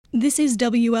This is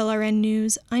WLRN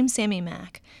News. I'm Sammy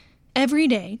Mack. Every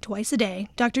day, twice a day,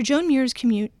 Dr. Joan Muir's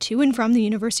commute to and from the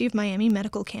University of Miami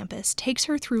Medical Campus takes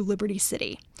her through Liberty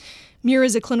City. Muir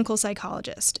is a clinical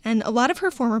psychologist, and a lot of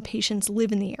her former patients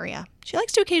live in the area. She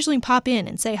likes to occasionally pop in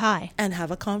and say hi. And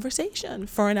have a conversation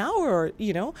for an hour,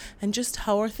 and just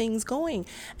how are things going.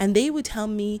 And they would tell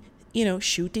me,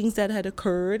 shootings that had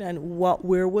occurred and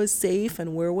where was safe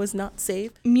and where was not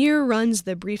safe. Muir runs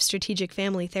the Brief Strategic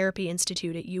Family Therapy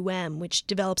Institute at UM, which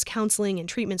develops counseling and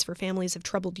treatments for families of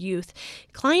troubled youth.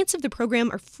 Clients of the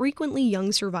program are frequently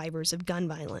young survivors of gun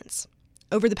violence.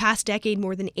 Over the past decade,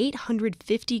 more than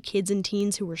 850 kids and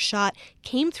teens who were shot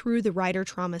came through the Ryder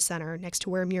Trauma Center next to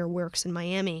where Muir works in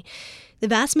Miami. The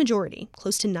vast majority,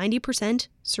 close to 90%,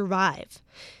 survive.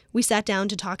 We sat down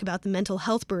to talk about the mental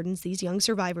health burdens these young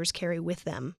survivors carry with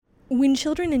them. When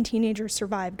children and teenagers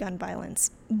survive gun violence,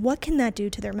 what can that do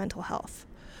to their mental health?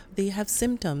 They have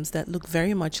symptoms that look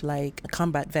very much like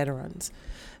combat veterans.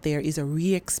 There is a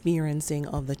re-experiencing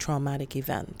of the traumatic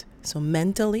event. So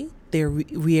mentally, they're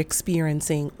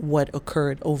re-experiencing what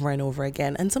occurred over and over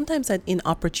again, and sometimes at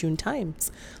inopportune times,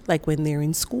 like when they're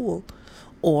in school.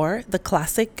 Or the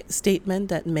classic statement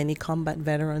that many combat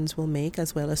veterans will make,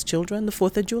 as well as children, the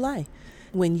 4th of July.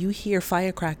 When you hear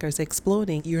firecrackers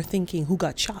exploding, you're thinking, who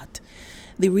got shot?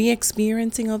 The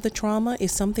re-experiencing of the trauma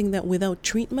is something that without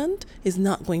treatment is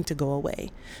not going to go away.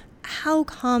 How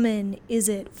common is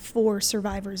it for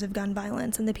survivors of gun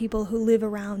violence and the people who live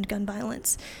around gun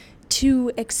violence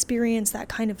to experience that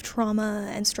kind of trauma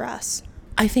and stress?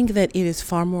 I think that it is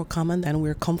far more common than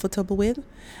we're comfortable with.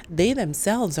 They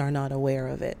themselves are not aware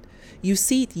of it. You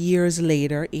see it years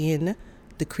later in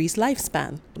decreased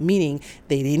lifespan, meaning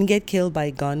they didn't get killed by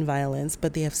gun violence,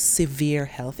 but they have severe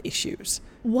health issues.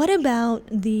 What about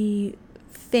the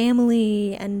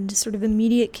family and sort of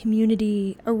immediate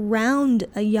community around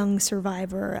a young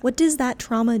survivor? What does that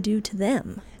trauma do to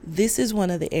them? This is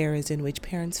one of the areas in which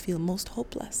parents feel most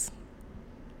hopeless.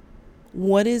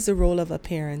 What is the role of a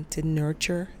parent to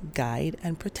nurture, guide,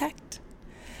 and protect?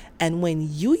 And when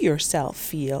you yourself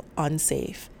feel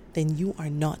unsafe, then you are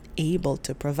not able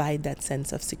to provide that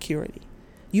sense of security.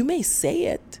 You may say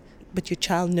it, but your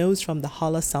child knows from the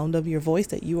hollow sound of your voice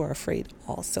that you are afraid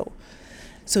also.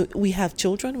 So we have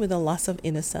children with a loss of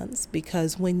innocence,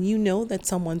 because when you know that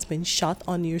someone's been shot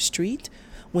on your street,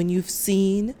 when you've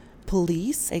seen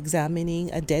police examining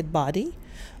a dead body,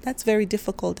 that's very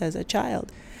difficult as a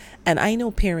child. And I know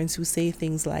parents who say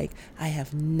things like, I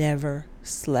have never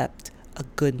slept a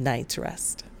good night's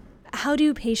rest. How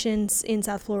do patients in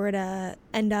South Florida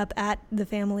end up at the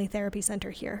Family Therapy Center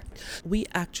here? We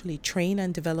actually train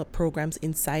and develop programs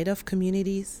inside of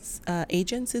communities,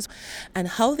 agencies. And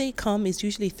how they come is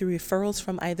usually through referrals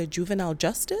from either juvenile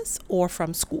justice or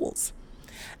from schools.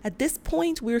 At this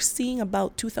point, we're seeing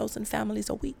about 2,000 families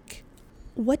a week.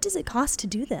 What does it cost to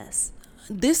do this?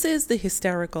 This is the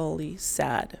hysterically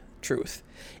sad truth.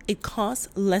 It costs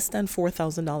less than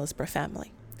 $4,000 per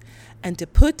family. And to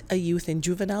put a youth in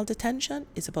juvenile detention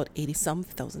is about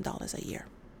 $80,000 a year.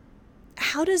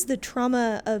 How does the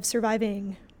trauma of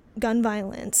surviving gun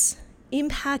violence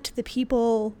impact the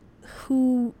people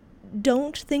who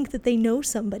don't think that they know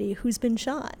somebody who's been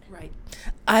shot? Right.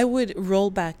 I would roll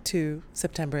back to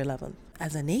September 11th.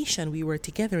 As a nation, we were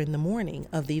together in the morning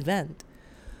of the event.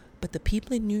 But the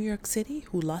people in New York City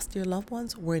who lost their loved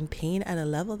ones were in pain at a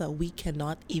level that we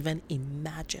cannot even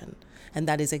imagine. And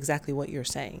that is exactly what you're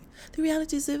saying. The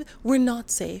reality is that we're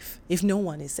not safe if no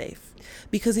one is safe.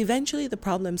 Because eventually the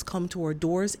problems come to our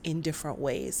doors in different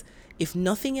ways. If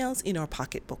nothing else, in our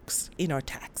pocketbooks, in our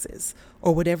taxes,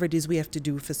 or whatever it is we have to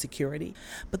do for security.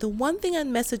 But the one thing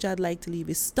and message I'd like to leave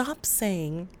is stop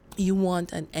saying you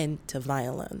want an end to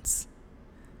violence.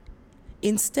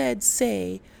 Instead,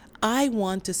 say, I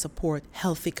want to support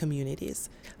healthy communities.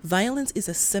 Violence is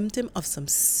a symptom of some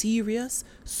serious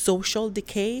social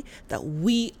decay that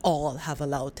we all have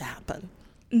allowed to happen.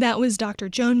 That was Dr.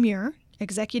 Joan Muir,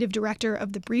 Executive Director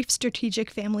of the Brief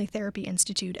Strategic Family Therapy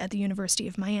Institute at the University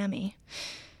of Miami.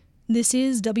 This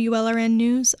is WLRN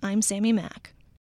News. I'm Sammy Mack.